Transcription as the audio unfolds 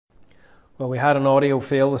Well, we had an audio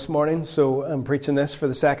fail this morning, so I'm preaching this for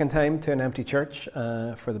the second time to an empty church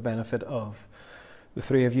for the benefit of the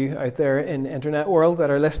three of you out there in the internet world that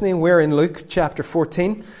are listening. We're in Luke chapter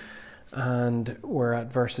 14, and we're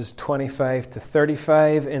at verses 25 to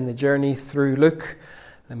 35 in the journey through Luke.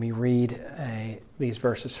 Let me read these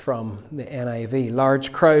verses from the NIV.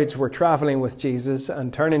 Large crowds were traveling with Jesus,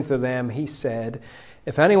 and turning to them, he said,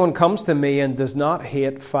 "If anyone comes to me and does not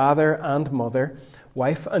hate father and mother,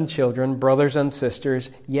 wife and children, brothers and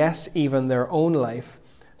sisters, yes, even their own life,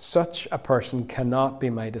 such a person cannot be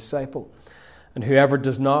my disciple. And whoever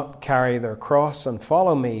does not carry their cross and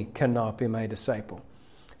follow me cannot be my disciple.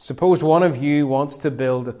 Suppose one of you wants to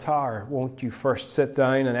build a tower. Won't you first sit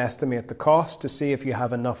down and estimate the cost to see if you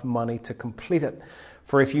have enough money to complete it?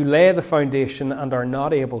 For if you lay the foundation and are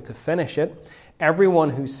not able to finish it,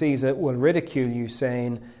 everyone who sees it will ridicule you,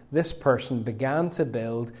 saying, 'This person began to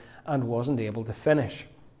build and wasn't able to finish.'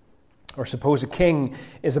 Or suppose a king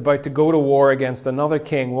is about to go to war against another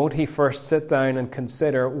king. Won't he first sit down and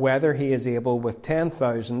consider whether he is able with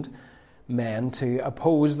 10,000 men to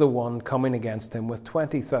oppose the one coming against him with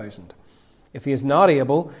 20,000? If he is not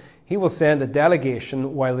able, he will send a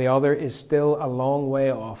delegation while the other is still a long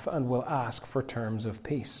way off and will ask for terms of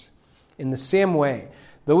peace. In the same way,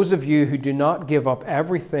 those of you who do not give up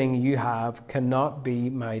everything you have cannot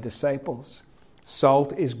be my disciples.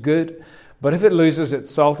 Salt is good, but if it loses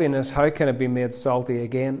its saltiness, how can it be made salty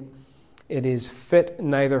again? It is fit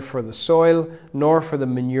neither for the soil nor for the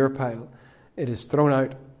manure pile. It is thrown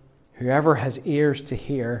out. Whoever has ears to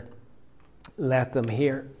hear, let them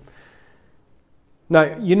hear." Now,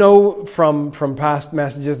 you know from past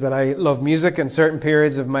messages that I love music, and certain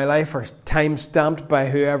periods of my life are time-stamped by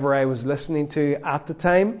whoever I was listening to at the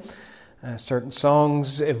time. Certain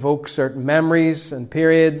songs evoke certain memories and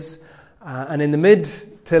periods. And in the mid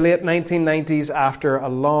to late 1990s, after a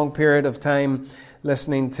long period of time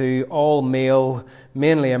listening to all-male,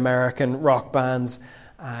 mainly American rock bands,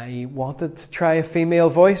 I wanted to try a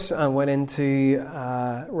female voice and went into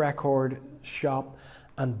a record shop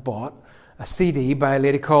and bought a CD by a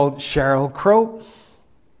lady called Sheryl Crow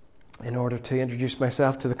in order to introduce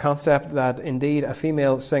myself to the concept that indeed a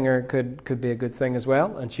female singer could be a good thing as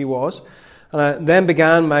well, and she was. And I then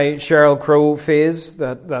began my Sheryl Crow phase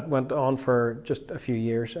that went on for just a few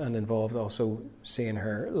years and involved also seeing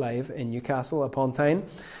her live in Newcastle upon Tyne.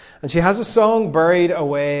 And she has a song buried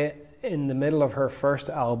away in the middle of her first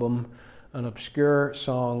album, an obscure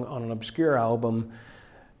song on an obscure album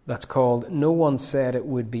that's called "No One Said It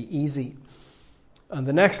Would Be Easy." And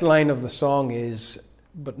the next line of the song is,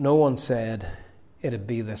 "But no one said it'd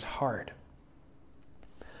be this hard."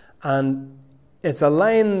 And it's a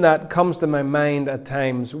line that comes to my mind at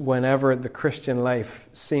times whenever the Christian life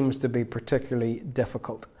seems to be particularly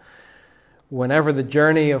difficult. Whenever the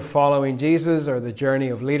journey of following Jesus or the journey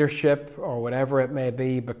of leadership or whatever it may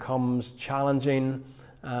be becomes challenging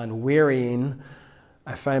and wearying,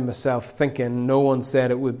 I find myself thinking, no one said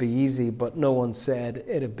it would be easy, but no one said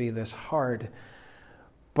it'd be this hard.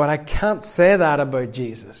 But I can't say that about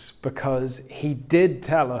Jesus, because he did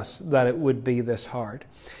tell us that it would be this hard.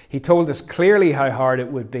 He told us clearly how hard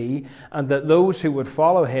it would be, and that those who would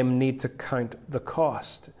follow him need to count the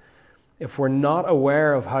cost. If we're not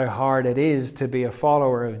aware of how hard it is to be a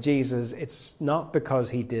follower of Jesus, it's not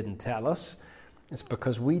because he didn't tell us, it's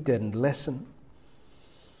because we didn't listen.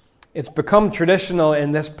 It's become traditional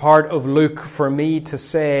in this part of Luke for me to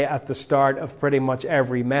say at the start of pretty much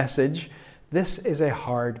every message, this is a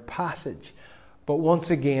hard passage. But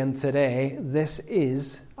once again today, this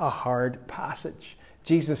is a hard passage.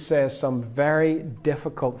 Jesus says some very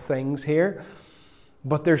difficult things here,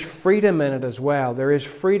 but there's freedom in it as well. There is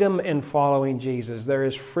freedom in following Jesus. There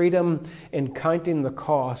is freedom in counting the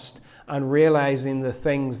cost and realizing the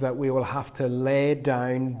things that we will have to lay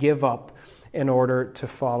down, give up in order to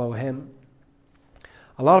follow him.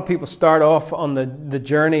 A lot of people start off on the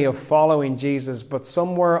journey of following Jesus, but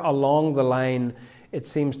somewhere along the line, it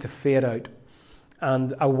seems to fade out.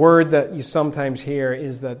 And a word that you sometimes hear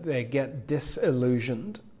is that they get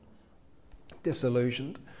disillusioned.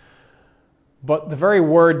 Disillusioned. But the very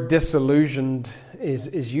word disillusioned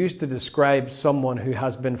is used to describe someone who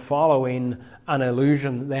has been following an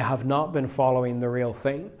illusion. They have not been following the real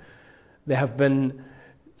thing. They have been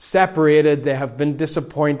separated, they have been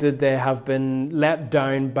disappointed, they have been let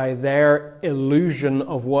down by their illusion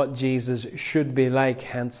of what Jesus should be like,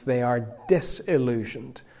 hence they are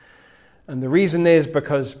disillusioned. And the reason is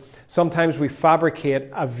because sometimes we fabricate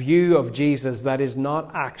a view of Jesus that is not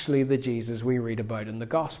actually the Jesus we read about in the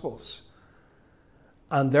Gospels.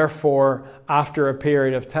 And therefore, after a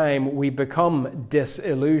period of time, we become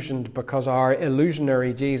disillusioned because our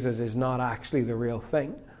illusionary Jesus is not actually the real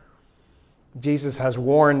thing. Jesus has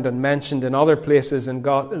warned and mentioned in other places in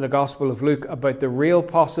the Gospel of Luke about the real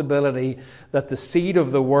possibility that the seed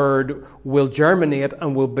of the Word will germinate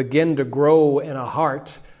and will begin to grow in a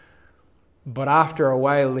heart. But after a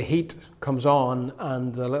while, the heat comes on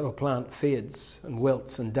and the little plant fades and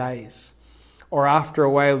wilts and dies. Or after a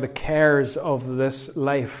while, the cares of this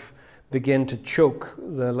life begin to choke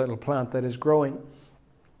the little plant that is growing.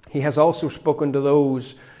 He has also spoken to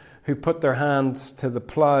those who put their hands to the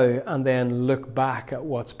plough and then look back at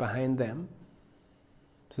what's behind them.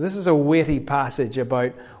 So this is a weighty passage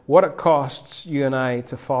about what it costs you and I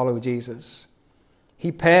to follow Jesus.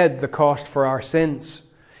 He paid the cost for our sins.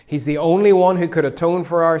 He's the only one who could atone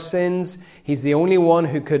for our sins. He's the only one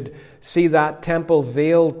who could see that temple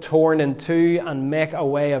veil torn in two and make a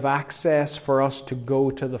way of access for us to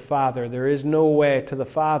go to the Father. There is no way to the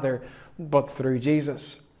Father but through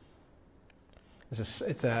Jesus.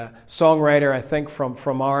 It's a songwriter, I think,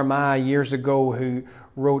 from Armagh years ago who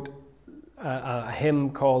wrote a hymn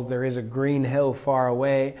called "There is a Green Hill Far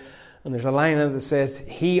Away." And there's a line in it that says,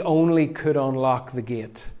 "He only could unlock the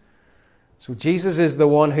gate." So Jesus is the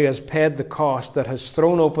one who has paid the cost, that has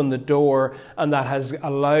thrown open the door, and that has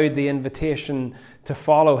allowed the invitation to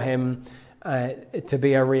follow him to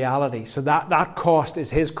be a reality. So that cost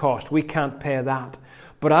is his cost. We can't pay that.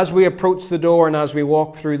 But as we approach the door and as we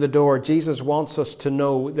walk through the door, Jesus wants us to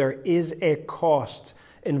know there is a cost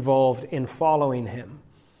involved in following him.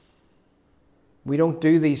 We don't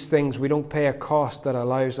do these things. We don't pay a cost that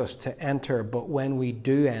allows us to enter. But when we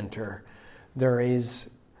do enter, there is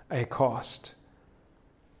a cost.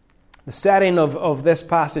 The setting of this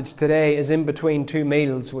passage today is in between two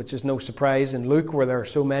meals, which is no surprise in Luke where there are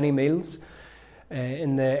so many meals.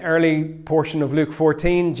 In the early portion of Luke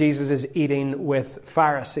 14, Jesus is eating with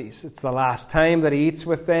Pharisees. It's the last time that he eats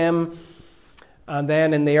with them. And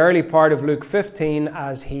then in the early part of Luke 15,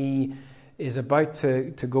 as he is about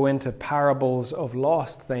to go into parables of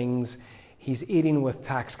lost things, he's eating with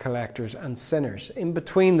tax collectors and sinners. In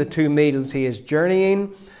between the two meals, he is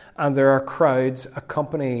journeying, and there are crowds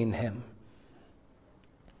accompanying him.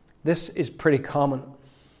 This is pretty common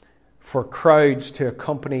for crowds to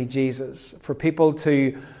accompany Jesus, for people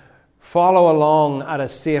to follow along at a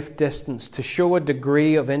safe distance, to show a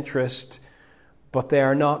degree of interest, but they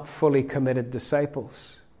are not fully committed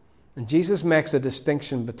disciples. And Jesus makes a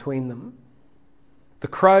distinction between them. The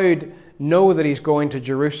crowd know that he's going to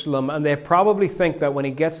Jerusalem, and they probably think that when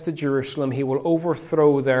he gets to Jerusalem, he will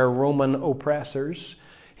overthrow their Roman oppressors.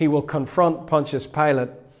 He will confront Pontius Pilate,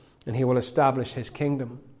 and he will establish his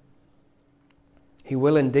kingdom. He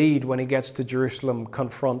will indeed, when he gets to Jerusalem,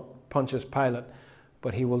 confront Pontius Pilate,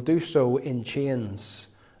 but he will do so in chains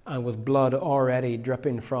and with blood already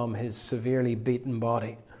dripping from his severely beaten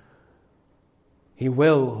body. He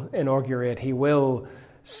will inaugurate, he will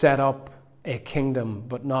set up a kingdom,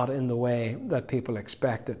 but not in the way that people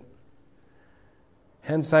expect it.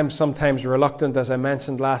 Hence, I'm sometimes reluctant, as I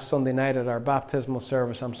mentioned last Sunday night at our baptismal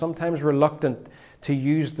service, I'm sometimes reluctant to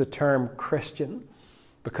use the term Christian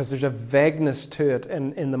because there's a vagueness to it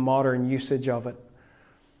in the modern usage of it.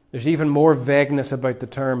 There's even more vagueness about the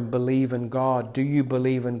term believe in God. Do you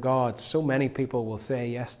believe in God? So many people will say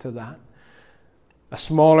yes to that. A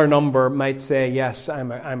smaller number might say, yes,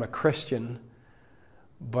 I'm a Christian.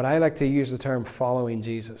 But I like to use the term following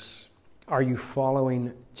Jesus. Are you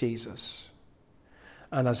following Jesus?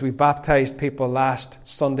 And as we baptized people last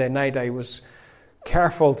Sunday night, I was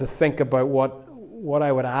careful to think about what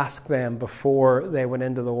I would ask them before they went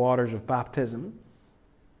into the waters of baptism.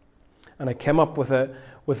 And I came up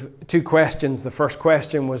with two questions. The first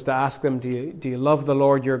question was to ask them, do you love the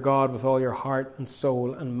Lord your God with all your heart and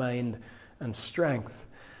soul and mind and strength?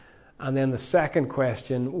 And then the second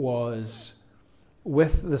question was,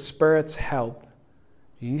 with the Spirit's help,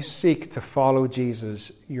 you seek to follow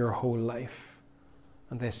Jesus your whole life?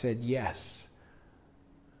 And they said yes.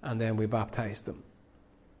 And then we baptized them.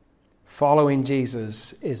 Following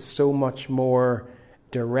Jesus is so much more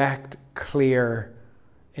direct, clear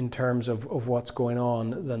in terms of what's going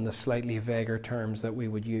on than the slightly vaguer terms that we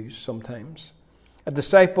would use sometimes. A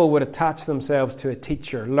disciple would attach themselves to a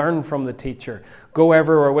teacher, learn from the teacher, go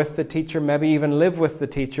everywhere with the teacher, maybe even live with the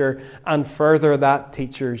teacher, and further that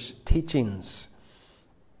teacher's teachings.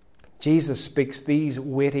 Jesus speaks these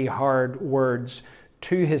weighty, hard words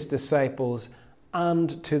to his disciples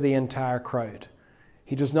and to the entire crowd.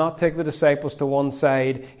 He does not take the disciples to one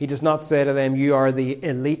side. He does not say to them, you are the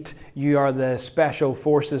elite, you are the special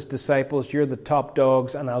forces disciples, you're the top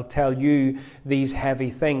dogs, and I'll tell you these heavy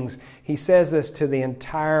things. He says this to the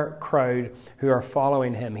entire crowd who are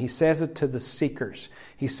following him. He says it to the seekers.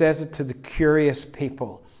 He says it to the curious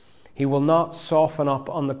people. He will not soften up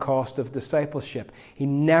on the cost of discipleship. He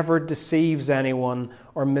never deceives anyone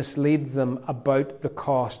or misleads them about the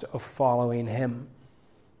cost of following him.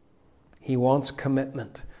 He wants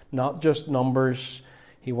commitment, not just numbers.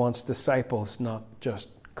 He wants disciples, not just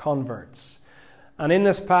converts. And in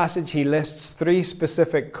this passage, he lists 3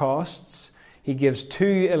 specific costs. He gives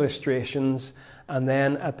 2 illustrations, and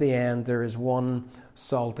then at the end, there is one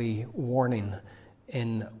salty warning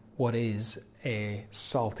in what is a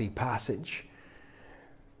salty passage.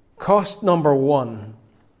 Cost number 1,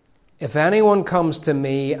 if anyone comes to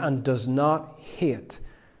me and does not hate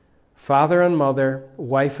father and mother,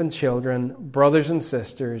 wife and children, brothers and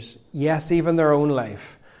sisters, yes, even their own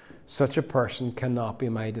life, such a person cannot be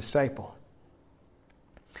my disciple.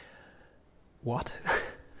 What?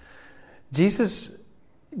 Jesus,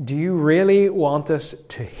 do you really want us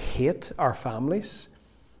to hate our families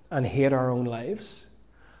and hate our own lives?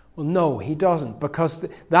 Well, no, he doesn't, because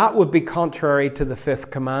that would be contrary to the 5th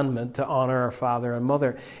commandment to honor our father and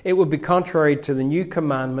mother. It would be contrary to the new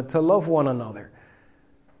commandment to love one another.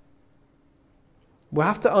 We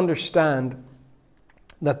have to understand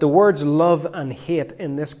that the words love and hate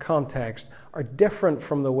in this context are different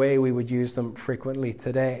from the way we would use them frequently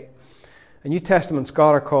today. A New Testament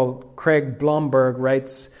scholar called Craig Blomberg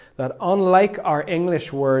writes that unlike our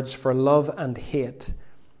English words for love and hate,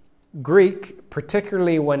 Greek,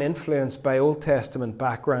 particularly when influenced by Old Testament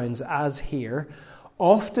backgrounds as here,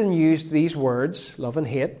 often used these words, love and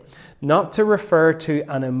hate, not to refer to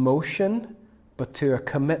an emotion, but to a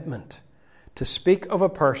commitment, to speak of a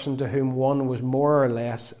person to whom one was more or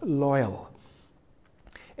less loyal.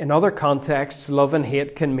 In other contexts, love and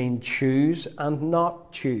hate can mean choose and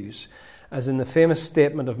not choose, as in the famous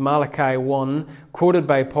statement of Malachi 1, quoted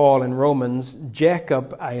by Paul in Romans,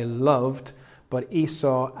 Jacob I loved, but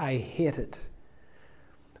Esau I hated.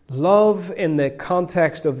 Love in the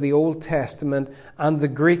context of the Old Testament and the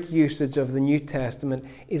Greek usage of the New Testament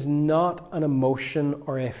is not an emotion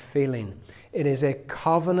or a feeling. It is a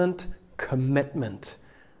covenant commitment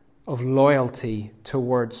of loyalty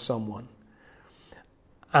towards someone.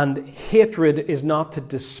 And hatred is not to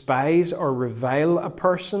despise or revile a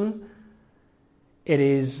person. It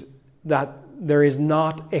is that there is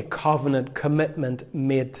not a covenant commitment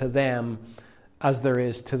made to them as there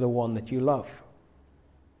is to the one that you love.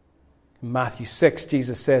 In Matthew 6,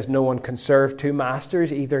 Jesus says, no one can serve 2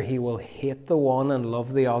 masters. Either he will hate the one and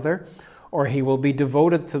love the other, or he will be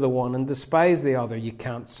devoted to the one and despise the other. You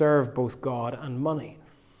can't serve both God and money.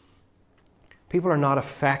 People are not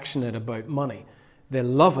affectionate about money. They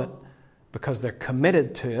love it because they're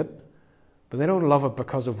committed to it, but they don't love it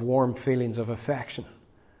because of warm feelings of affection.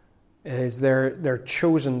 It is their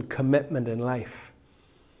chosen commitment in life.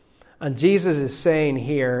 And Jesus is saying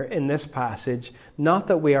here in this passage, not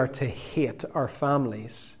that we are to hate our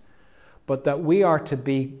families, but that we are to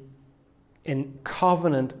be in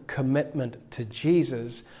covenant commitment to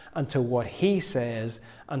Jesus and to what he says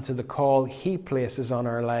and to the call he places on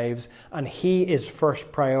our lives. And he is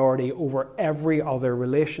first priority over every other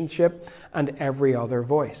relationship and every other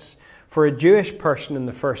voice. For a Jewish person in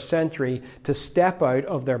the first century to step out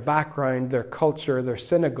of their background, their culture, their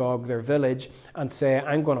synagogue, their village, and say,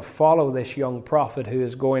 I'm going to follow this young prophet who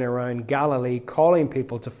is going around Galilee calling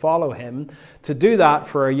people to follow him. To do that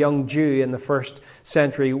for a young Jew in the first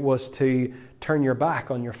century was to turn your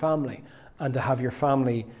back on your family and to have your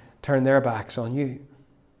family turn their backs on you.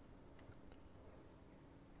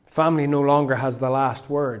 Family no longer has the last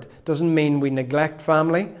word. Doesn't mean we neglect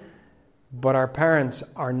family. But our parents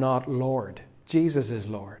are not Lord. Jesus is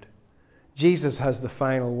Lord. Jesus has the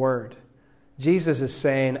final word. Jesus is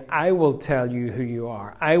saying, I will tell you who you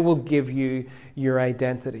are. I will give you your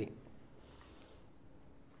identity.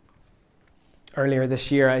 Earlier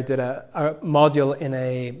this year, I did a module in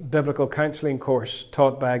a biblical counseling course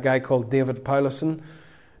taught by a guy called David Paulison,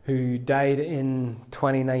 who died in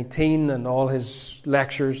 2019, and all his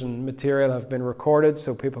lectures and material have been recorded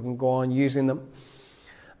so people can go on using them.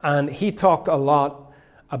 And he talked a lot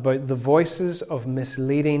about the voices of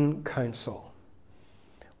misleading counsel.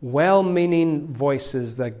 Well-meaning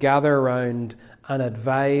voices that gather around and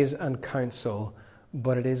advise and counsel,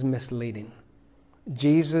 but it is misleading.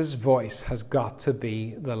 Jesus' voice has got to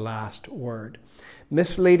be the last word.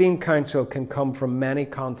 Misleading counsel can come from many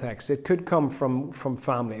contexts. It could come from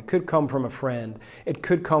family. It could come from a friend. It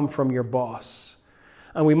could come from your boss.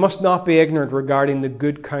 And we must not be ignorant regarding the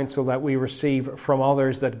good counsel that we receive from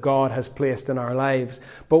others that God has placed in our lives.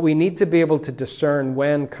 But we need to be able to discern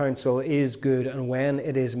when counsel is good and when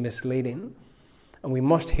it is misleading. And we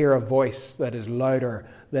must hear a voice that is louder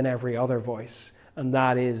than every other voice, and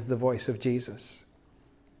that is the voice of Jesus.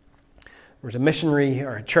 There was a missionary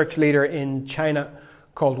or a church leader in China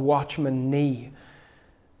called Watchman Nee.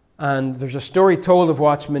 And there's a story told of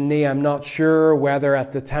Watchman Nee. I'm not sure whether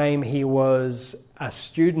at the time he was a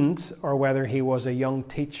student or whether he was a young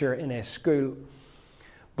teacher in a school.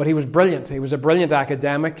 But he was brilliant. He was a brilliant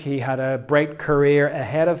academic. He had a bright career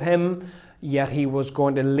ahead of him, yet he was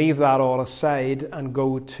going to leave that all aside and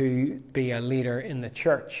go to be a leader in the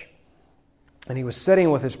church. And he was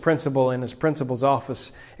sitting with his principal in his principal's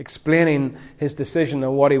office, explaining his decision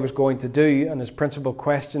on what he was going to do. And his principal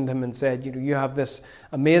questioned him and said, you have this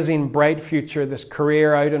amazing, bright future, this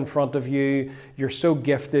career out in front of you. You're so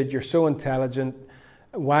gifted. You're so intelligent.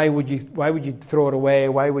 Why would you throw it away?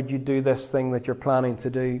 Why would you do this thing that you're planning to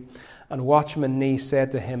do? And Watchman Nee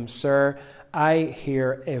said to him, Sir, I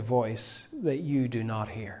hear a voice that you do not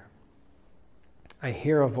hear. I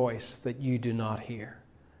hear a voice that you do not hear.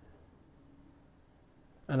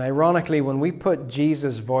 And ironically, when we put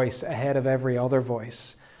Jesus' voice ahead of every other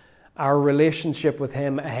voice, our relationship with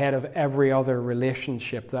him ahead of every other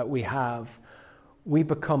relationship that we have, we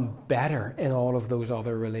become better in all of those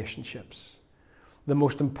other relationships. The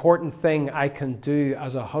most important thing I can do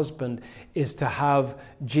as a husband is to have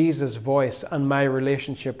Jesus' voice and my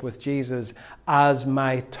relationship with Jesus as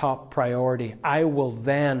my top priority. I will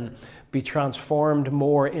then be transformed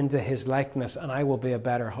more into his likeness, and I will be a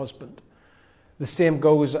better husband. The same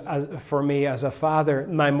goes for me as a father.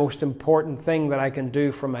 My most important thing that I can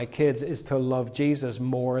do for my kids is to love Jesus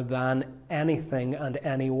more than anything and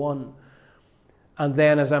anyone. And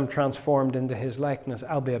then as I'm transformed into his likeness,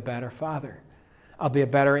 I'll be a better father. I'll be a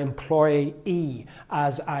better employee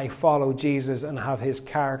as I follow Jesus and have his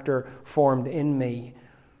character formed in me.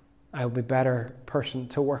 I'll be a better person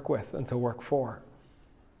to work with and to work for.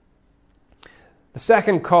 The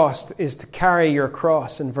second cost is to carry your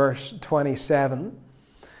cross in verse 27.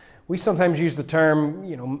 We sometimes use the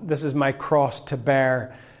term, this is my cross to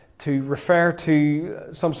bear, to refer to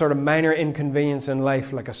some sort of minor inconvenience in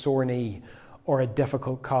life like a sore knee or a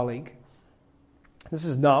difficult colleague. This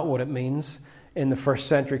is not what it means in the first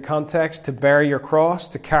century context. To bear your cross,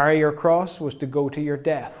 to carry your cross, was to go to your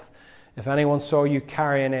death. If anyone saw you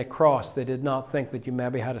carrying a cross, they did not think that you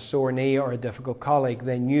maybe had a sore knee or a difficult colleague.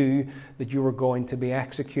 They knew that you were going to be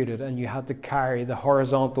executed, and you had to carry the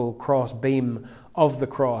horizontal cross beam of the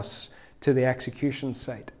cross to the execution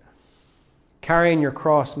site. Carrying your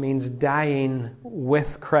cross means dying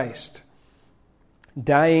with Christ.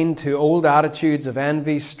 Dying to old attitudes of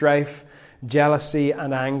envy, strife, jealousy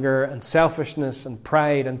and anger and selfishness and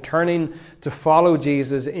pride, and turning to follow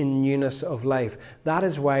Jesus in newness of life. That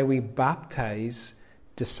is why we baptize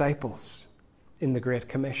disciples in the Great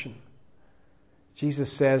Commission.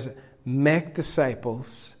 Jesus says, make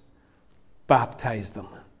disciples, baptize them.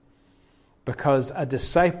 Because a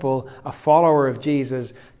disciple, a follower of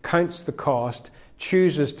Jesus, counts the cost,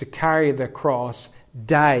 chooses to carry the cross,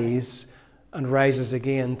 dies, and rises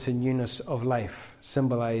again to newness of life,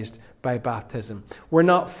 symbolized by baptism. We're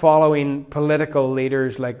not following political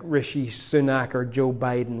leaders like Rishi Sunak or Joe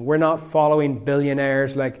Biden. We're not following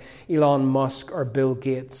billionaires like Elon Musk or Bill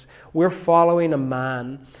Gates. We're following a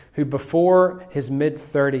man who before his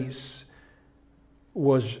mid-30s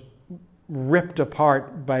was ripped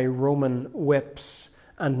apart by Roman whips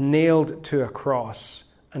and nailed to a cross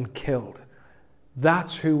and killed.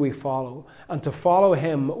 That's who we follow. And to follow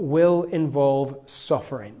him will involve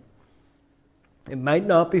suffering. It might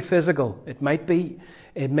not be physical. It might be.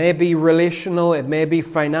 It may be relational. It may be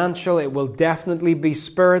financial. It will definitely be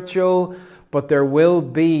spiritual. But there will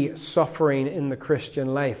be suffering in the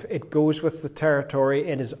Christian life. It goes with the territory.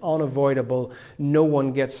 It is unavoidable. No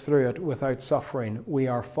one gets through it without suffering. We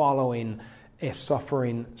are following a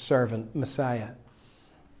suffering servant, Messiah.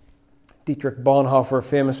 Dietrich Bonhoeffer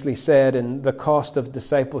famously said in The Cost of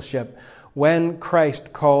Discipleship, when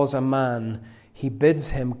Christ calls a man, he bids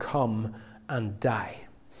him come and die.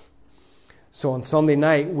 So on Sunday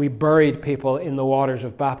night, we buried people in the waters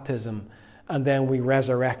of baptism, and then we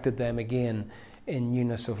resurrected them again in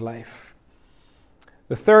newness of life.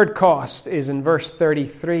 The third cost is in verse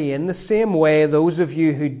 33. In the same way, those of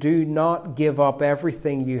you who do not give up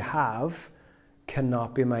everything you have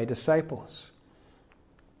cannot be my disciples.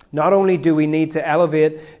 Not only do we need to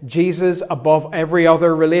elevate Jesus above every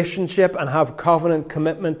other relationship and have covenant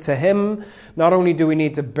commitment to him, not only do we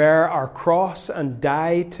need to bear our cross and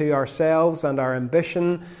die to ourselves and our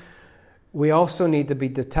ambition, we also need to be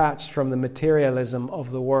detached from the materialism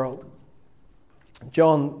of the world.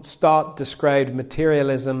 John Stott described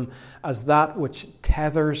materialism as that which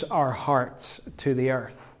tethers our hearts to the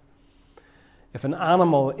earth. If an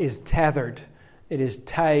animal is tethered, it is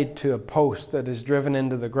tied to a post that is driven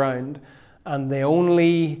into the ground, and the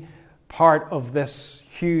only part of this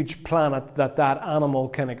huge planet that animal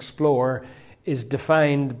can explore is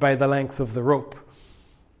defined by the length of the rope,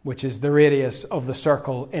 which is the radius of the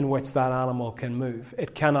circle in which that animal can move.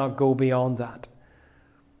 It cannot go beyond that.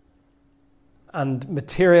 And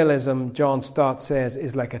materialism, John Stott says,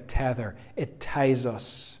 is like a tether. It ties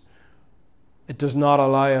us. It does not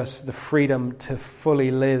allow us the freedom to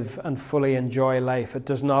fully live and fully enjoy life. It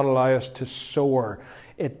does not allow us to soar.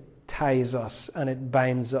 It ties us and it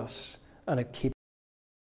binds us, and it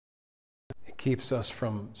keeps us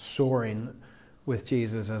from soaring with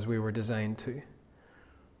Jesus as we were designed to.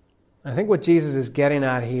 I think what Jesus is getting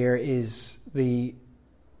at here is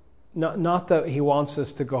not that he wants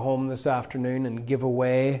us to go home this afternoon and give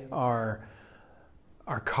away our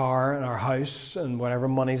car and our house and whatever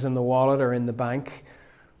money's in the wallet or in the bank.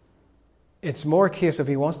 It's more a case of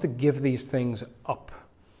he wants to give these things up,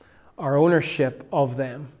 our ownership of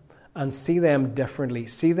them, and see them differently.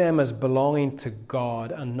 See them as belonging to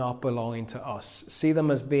God and not belonging to us. See them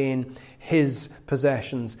as being his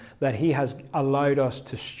possessions that he has allowed us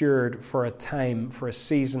to steward for a time, for a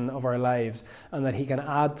season of our lives, and that he can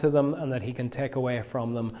add to them and that he can take away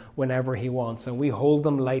from them whenever he wants. And we hold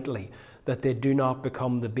them lightly, that they do not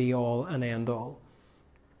become the be-all and end-all.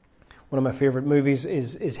 One of my favorite movies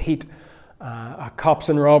is Heat, a cops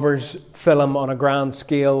and robbers film on a grand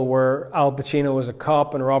scale where Al Pacino is a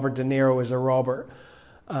cop and Robert De Niro is a robber.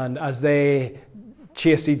 And as they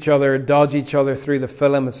chase each other, dodge each other through the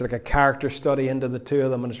film, it's like a character study into the two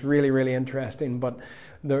of them, and it's really, really interesting. But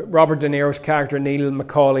Robert De Niro's character, Neil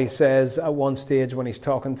McCauley, says at one stage when he's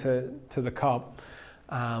talking to the cop,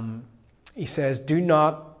 he says, "Do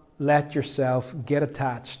not let yourself get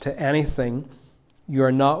attached to anything you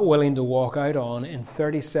are not willing to walk out on in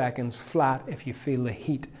 30 seconds flat if you feel the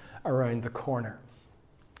heat around the corner."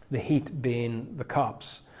 The heat being the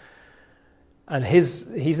cops. And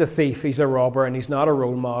he's a thief, he's a robber, and he's not a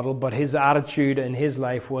role model, but his attitude in his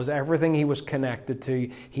life was everything he was connected to,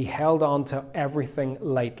 he held on to everything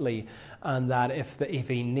lightly, and that if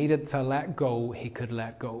he needed to let go, he could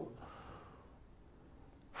let go.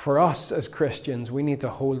 For us as Christians, we need to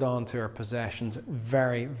hold on to our possessions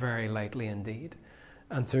very, very lightly indeed,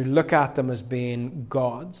 and to look at them as being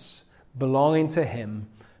God's, belonging to him,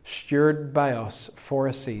 stewarded by us for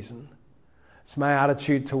a season. It's my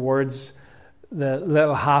attitude towards the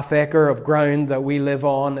little half acre of ground that we live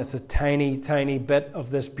on. It's a tiny, tiny bit of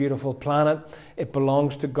this beautiful planet. It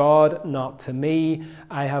belongs to God, not to me.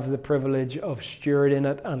 I have the privilege of stewarding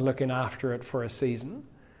it and looking after it for a season.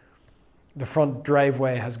 The front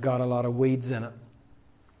driveway has got a lot of weeds in it.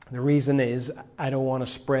 The reason is I don't want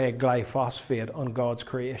to spray glyphosate on God's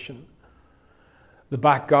creation. The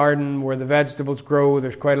back garden where the vegetables grow,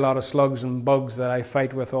 there's quite a lot of slugs and bugs that I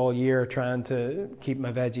fight with all year trying to keep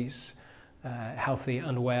my veggies healthy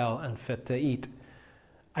and well and fit to eat.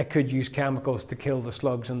 I could use chemicals to kill the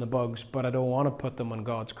slugs and the bugs, but I don't want to put them on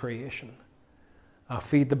God's creation. I'll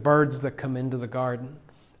feed the birds that come into the garden.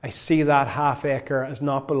 I see that half acre as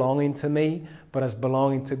not belonging to me, but as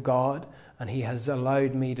belonging to God, and he has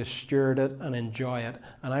allowed me to steward it and enjoy it,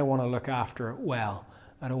 and I want to look after it well.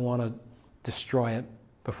 I don't want to destroy it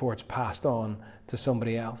before it's passed on to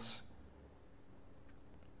somebody else.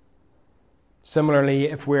 Similarly,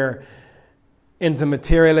 if we're into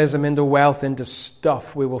materialism, into wealth, into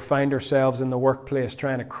stuff, we will find ourselves in the workplace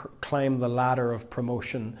trying to climb the ladder of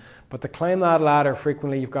promotion. But to climb that ladder,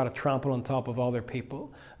 frequently you've got to trample on top of other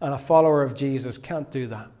people. And a follower of Jesus can't do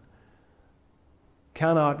that.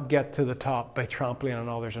 Cannot get to the top by trampling on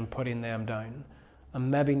others and putting them down. And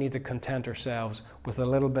maybe need to content ourselves with a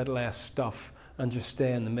little bit less stuff and just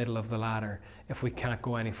stay in the middle of the ladder if we can't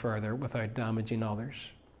go any further without damaging others.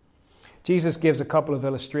 Jesus gives a couple of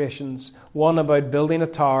illustrations, one about building a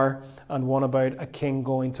tower and one about a king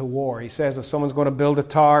going to war. He says if someone's going to build a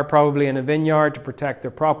tower, probably in a vineyard to protect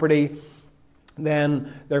their property,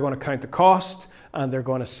 then they're going to count the cost and they're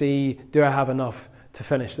going to see, do I have enough to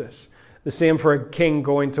finish this? The same for a king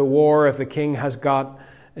going to war. If the king has got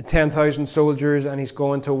 10,000 soldiers and he's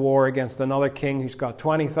going to war against another king who's got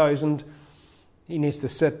 20,000, he needs to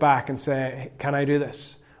sit back and say, can I do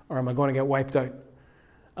this? Or am I going to get wiped out?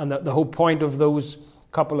 And the whole point of those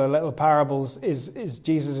couple of little parables is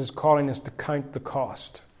Jesus is calling us to count the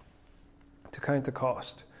cost. To count the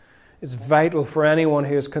cost. It's vital for anyone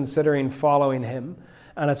who is considering following him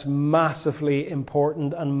And it's massively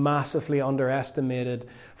important and massively underestimated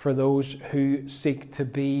for those who seek to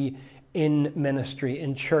be in ministry,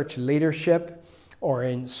 in church leadership, or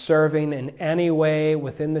in serving in any way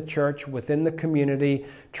within the church, within the community,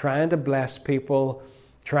 trying to bless people,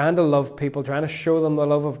 trying to love people, trying to show them the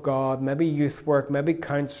love of God, maybe youth work, maybe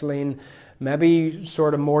counseling, maybe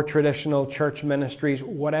sort of more traditional church ministries,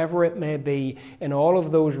 whatever it may be. In all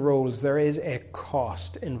of those roles, there is a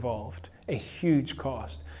cost involved, a huge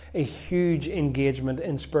cost, a huge engagement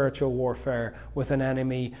in spiritual warfare with an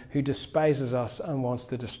enemy who despises us and wants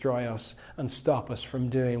to destroy us and stop us from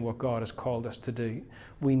doing what God has called us to do.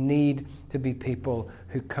 We need to be people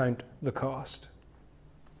who count the cost.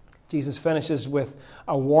 Jesus finishes with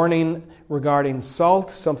a warning regarding salt,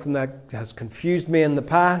 something that has confused me in the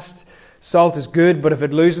past. Salt is good, but if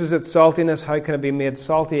it loses its saltiness, how can it be made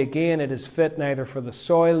salty again? It is fit neither for the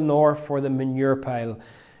soil nor for the manure pile.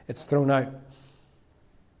 It's thrown out.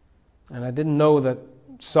 And I didn't know that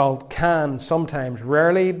salt can sometimes,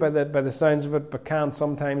 rarely by the sounds of it, but can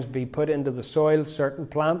sometimes be put into the soil. Certain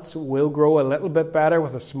plants will grow a little bit better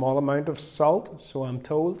with a small amount of salt, so I'm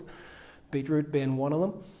told. Beetroot being one of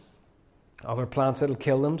them. Other plants, it'll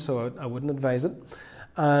kill them, so I wouldn't advise it.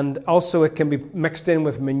 And also it can be mixed in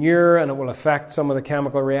with manure, and it will affect some of the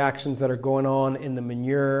chemical reactions that are going on in the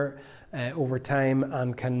manure over time,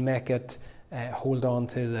 and can make it hold on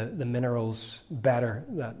to the minerals better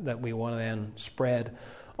that we want to then spread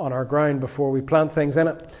on our ground before we plant things in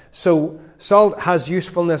it. So salt has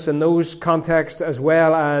usefulness in those contexts, as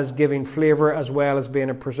well as giving flavour, as well as being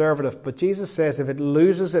a preservative. But Jesus says if it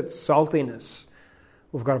loses its saltiness,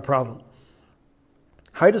 we've got a problem.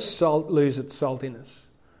 How does salt lose its saltiness?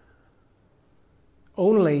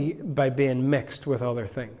 Only by being mixed with other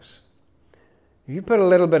things. If you put a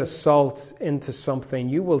little bit of salt into something,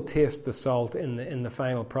 you will taste the salt in the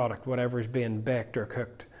final product, whatever is being baked or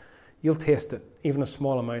cooked. You'll taste it, even a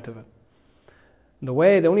small amount of it.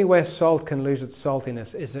 The only way salt can lose its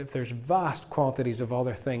saltiness is if there's vast quantities of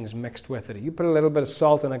other things mixed with it. You put a little bit of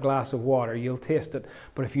salt in a glass of water, you'll taste it.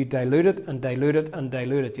 But if you dilute it and dilute it and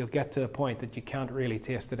dilute it, you'll get to a point that you can't really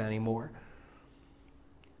taste it anymore.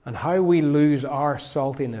 And how we lose our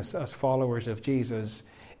saltiness as followers of Jesus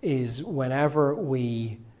is whenever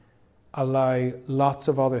we allow lots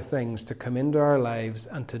of other things to come into our lives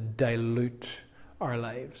and to dilute our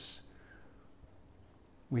lives.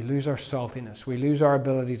 We lose our saltiness. We lose our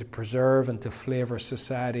ability to preserve and to flavour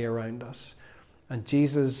society around us. And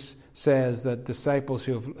Jesus says that disciples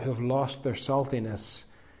who have lost their saltiness,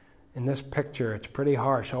 in this picture, it's pretty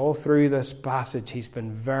harsh. All through this passage, he's been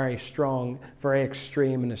very strong, very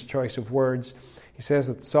extreme in his choice of words. He says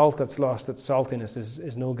that salt that's lost its saltiness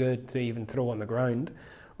is no good to even throw on the ground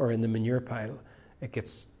or in the manure pile. It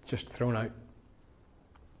gets just thrown out.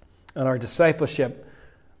 And our discipleship,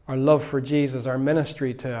 our love for Jesus, our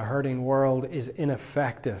ministry to a hurting world is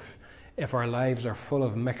ineffective if our lives are full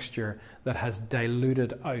of mixture that has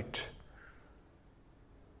diluted out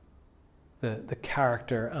the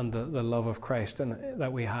character and the love of Christ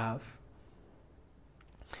that we have.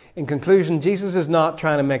 In conclusion, Jesus is not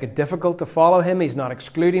trying to make it difficult to follow him. He's not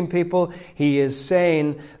excluding people. He is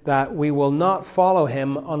saying that we will not follow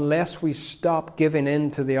him unless we stop giving in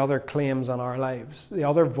to the other claims on our lives, the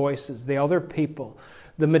other voices, the other people,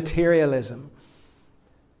 the materialism,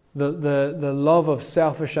 the love of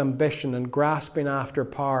selfish ambition and grasping after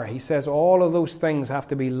power. He says all of those things have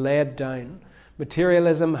to be laid down.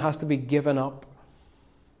 Materialism has to be given up.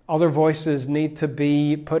 Other voices need to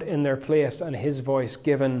be put in their place and his voice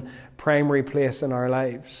given primary place in our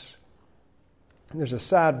lives. There's a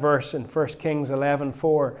sad verse in 1 Kings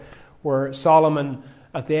 11:4 where Solomon,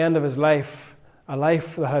 at the end of his life, a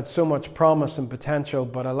life that had so much promise and potential,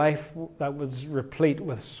 but a life that was replete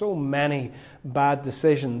with so many bad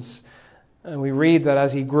decisions. And we read that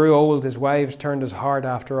as he grew old, his wives turned his heart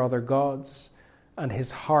after other gods, and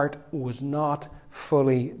his heart was not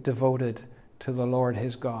fully devoted to the Lord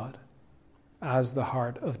his God, as the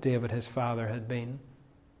heart of David his father had been.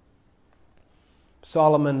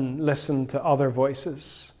 Solomon listened to other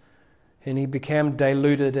voices, and he became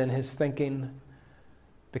diluted in his thinking,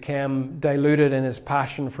 became diluted in his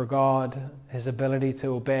passion for God, his ability to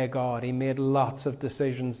obey God. He made lots of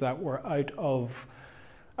decisions that were out of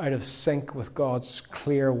sync with God's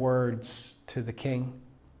clear words to the king.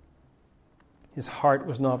 His heart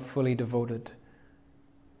was not fully devoted.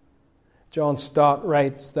 John Stott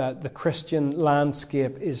writes that the Christian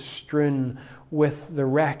landscape is strewn with the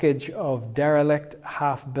wreckage of derelict,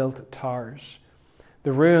 half-built towers,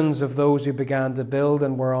 the ruins of those who began to build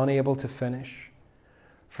and were unable to finish.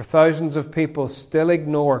 For thousands of people still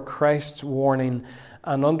ignore Christ's warning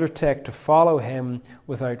and undertake to follow him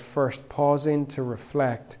without first pausing to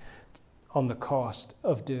reflect on the cost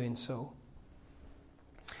of doing so.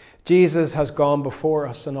 Jesus has gone before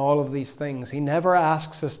us in all of these things. He never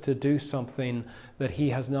asks us to do something that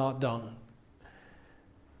he has not done.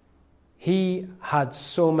 He had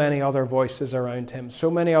so many other voices around him,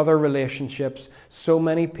 so many other relationships, so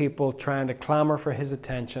many people trying to clamor for his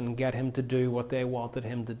attention and get him to do what they wanted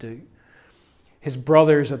him to do. His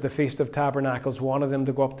brothers at the Feast of Tabernacles wanted him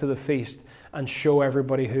to go up to the feast and show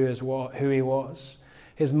everybody who he was.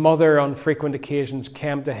 His mother on frequent occasions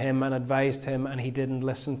came to him and advised him, and he didn't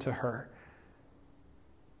listen to her.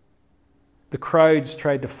 The crowds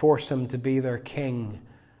tried to force him to be their king,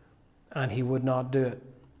 and he would not do it.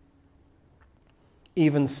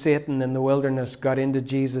 Even Satan in the wilderness got into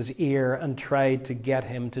Jesus' ear and tried to get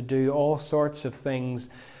him to do all sorts of things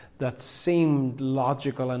that seemed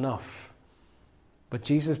logical enough. But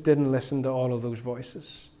Jesus didn't listen to all of those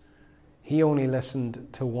voices. He only listened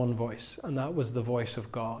to one voice, and that was the voice of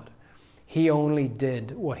God. He only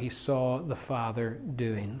did what he saw the Father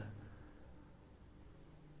doing.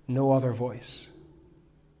 No other voice.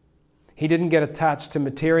 He didn't get attached to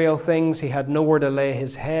material things. He had nowhere to lay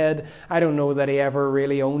his head. I don't know that he ever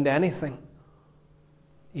really owned anything.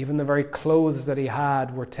 Even the very clothes that he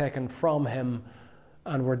had were taken from him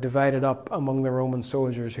and were divided up among the Roman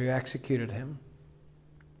soldiers who executed him.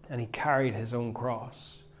 And he carried his own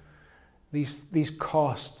cross. These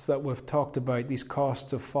costs that we've talked about, these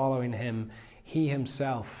costs of following him, he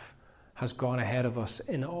himself has gone ahead of us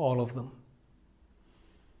in all of them.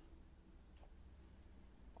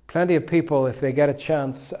 Plenty of people, if they get a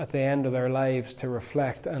chance at the end of their lives to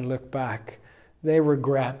reflect and look back, they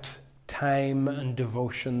regret time and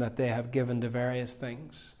devotion that they have given to various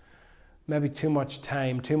things. Maybe too much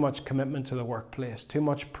time, too much commitment to the workplace, too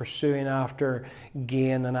much pursuing after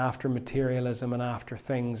gain and after materialism and after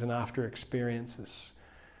things and after experiences.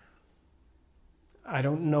 I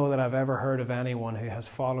don't know that I've ever heard of anyone who has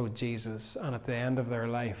followed Jesus and at the end of their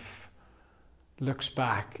life looks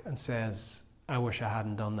back and says, I wish I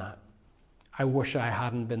hadn't done that. I wish I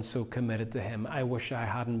hadn't been so committed to him. I wish I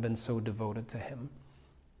hadn't been so devoted to him.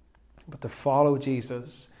 But to follow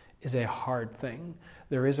Jesus is a hard thing.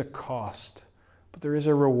 There is a cost, but there is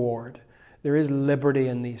a reward. There is liberty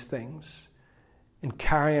in these things. In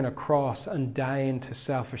carrying a cross and dying to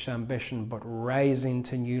selfish ambition, but rising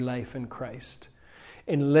to new life in Christ.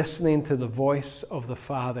 In listening to the voice of the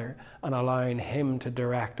Father and allowing him to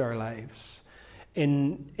direct our lives.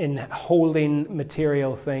 In holding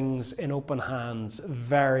material things in open hands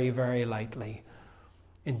very, very lightly.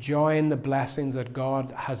 Enjoying the blessings that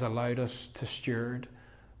God has allowed us to steward,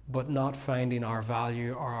 but not finding our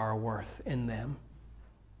value or our worth in them.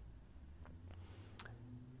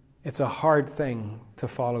 It's a hard thing to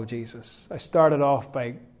follow Jesus. I started off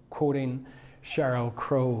by quoting Sheryl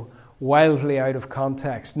Crow, wildly out of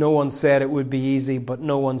context. No one said it would be easy, but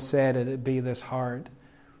no one said it'd be this hard.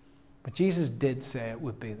 But Jesus did say it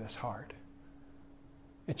would be this hard.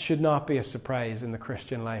 It should not be a surprise in the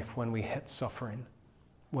Christian life when we hit suffering,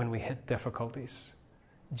 when we hit difficulties.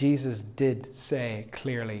 Jesus did say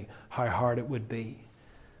clearly how hard it would be.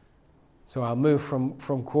 So I'll move from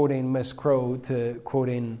quoting Miss Crow to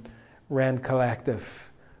quoting Rend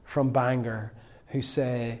Collective from Bangor, who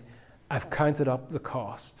say, I've counted up the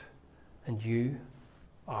cost, and you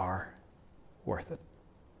are worth it.